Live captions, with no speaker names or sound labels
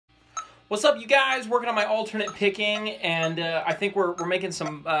What's up, you guys? Working on my alternate picking, and I think we're making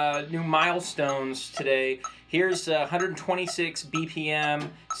some new milestones today. Here's 126 BPM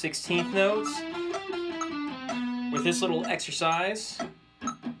 16th notes with this little exercise.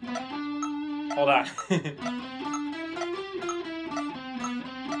 Hold on.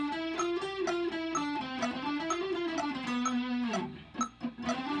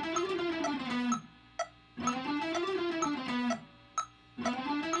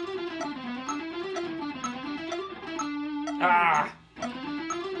 Ah!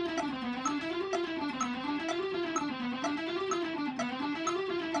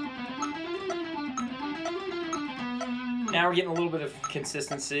 Now we're getting a little bit of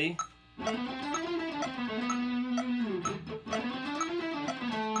consistency.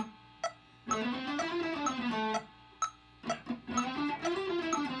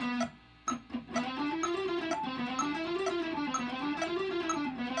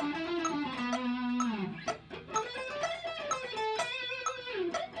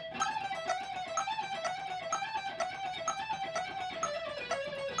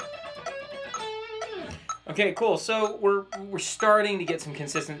 Okay, cool. So we're starting to get some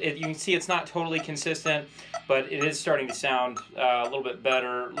consistent. You can see it's not totally consistent, but it is starting to sound a little bit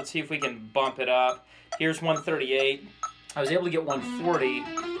better. Let's see if we can bump it up. Here's 138. I was able to get 140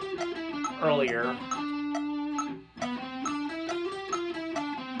 earlier.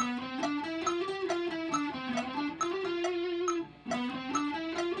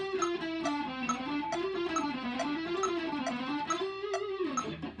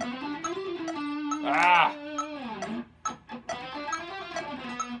 Ah!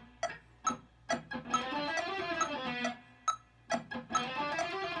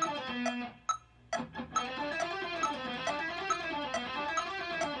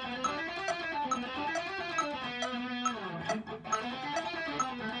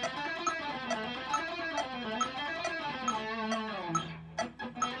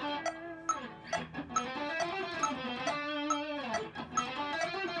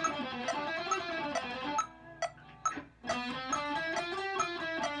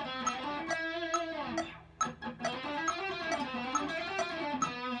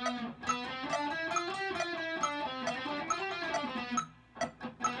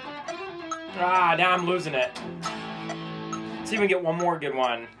 Ah, now I'm losing it. Let's see if we can get one more good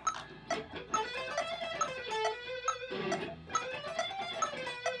one.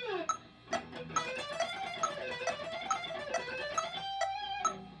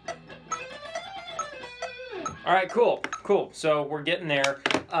 All right, cool. So we're getting there.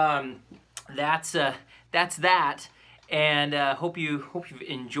 That's that. And hope you've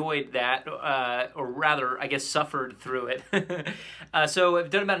enjoyed that, or rather, I guess, suffered through it. So I've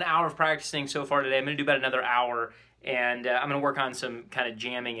done about an hour of practicing so far today. I'm going to do about another hour, and I'm going to work on some kind of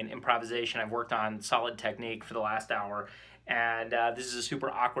jamming and improvisation. I've worked on solid technique for the last hour, and this is a super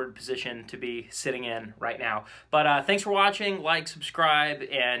awkward position to be sitting in right now. But thanks for watching. Like, subscribe,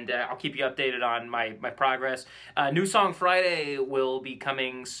 and I'll keep you updated on my progress. New Song Friday will be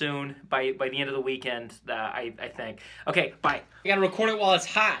coming soon, by the end of the weekend, I think. Okay, bye. I gotta record it while it's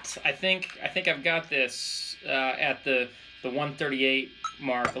hot. I think I've got this at the 138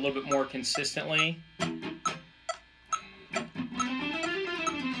 mark a little bit more consistently.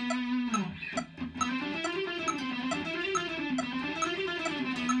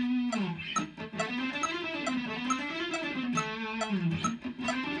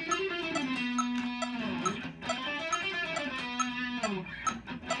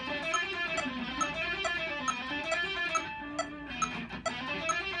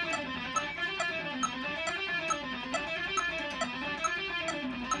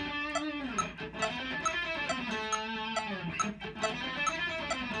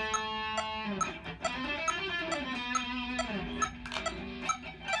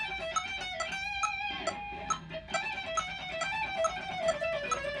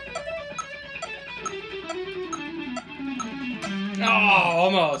 Oh,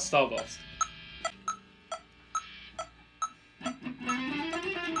 almost.